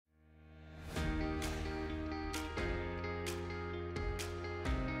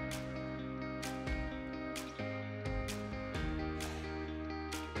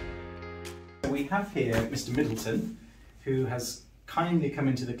we have here Mr. Middleton, who has kindly come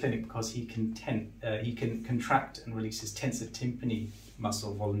into the clinic because he can contract and release his tensor tympani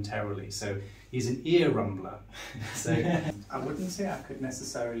muscle voluntarily. So he's an ear rumbler. So I wouldn't say I could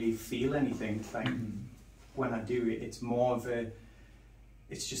necessarily feel anything. Like when I do it, it's more of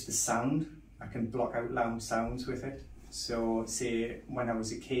it's just the sound. I can block out loud sounds with it. So say when I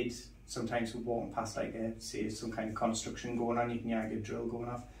was a kid, sometimes we're walking past like say some kind of construction going on, you can hear like a drill going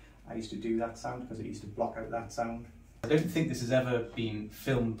off. I used to do that sound because it used to block out that sound. I don't think this has ever been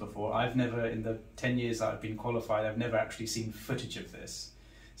filmed before. I've never, in the 10 years I've been qualified, I've never actually seen footage of this.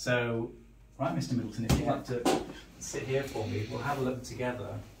 So, right, Mr. Middleton, if you'd like to sit here for me, we'll have a look together.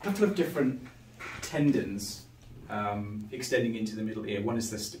 A couple of different tendons extending into the middle ear. One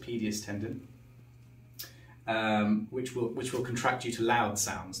is the stapedius tendon, which will contract you to loud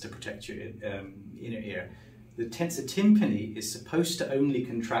sounds to protect your inner ear. The tensor tympani is supposed to only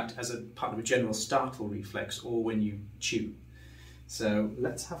contract as a part of a general startle reflex or when you chew. So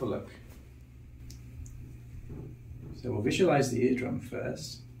let's have a look. So we'll visualize the eardrum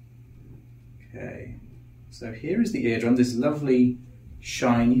first. Okay, so here is the eardrum, this lovely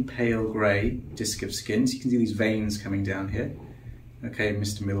shiny pale grey disc of skin. So you can see these veins coming down here. Okay,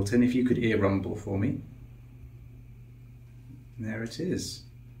 Mr. Middleton, if you could ear rumble for me. There it is.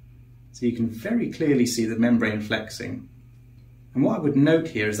 So you can very clearly see the membrane flexing. And what I would note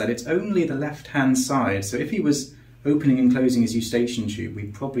here is that it's only the left-hand side. So if he was opening and closing his eustachian tube,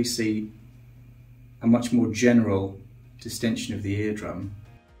 we'd probably see a much more general distension of the eardrum.